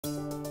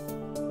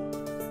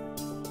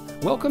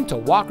Welcome to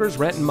Walker's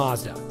Renton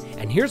Mazda,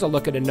 and here's a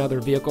look at another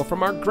vehicle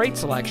from our great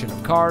selection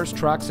of cars,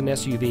 trucks, and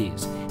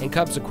SUVs, and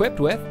comes equipped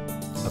with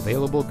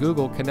available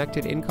Google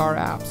connected in-car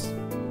apps,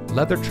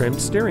 leather-trimmed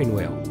steering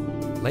wheel,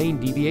 lane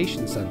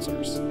deviation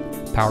sensors,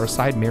 power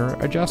side mirror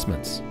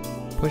adjustments,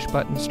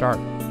 push-button start,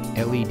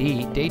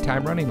 LED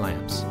daytime running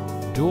lamps,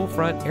 dual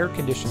front air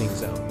conditioning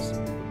zones,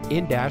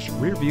 in-dash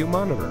rear view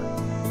monitor,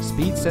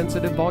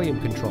 speed-sensitive volume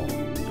control,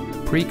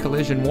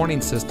 pre-collision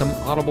warning system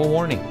audible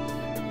warning.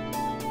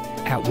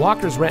 At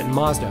Walker's Renton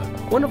Mazda,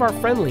 one of our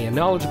friendly and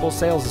knowledgeable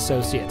sales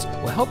associates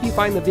will help you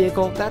find the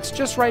vehicle that's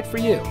just right for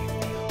you.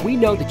 We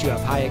know that you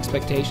have high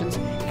expectations,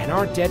 and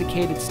our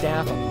dedicated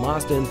staff of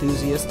Mazda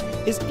enthusiasts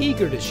is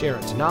eager to share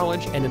its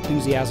knowledge and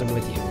enthusiasm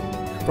with you.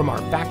 From our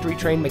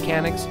factory-trained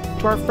mechanics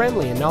to our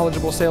friendly and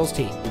knowledgeable sales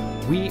team,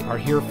 we are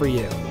here for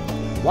you.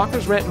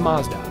 Walker's Renton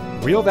Mazda.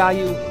 Real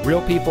value,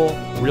 real people,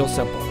 real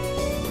simple.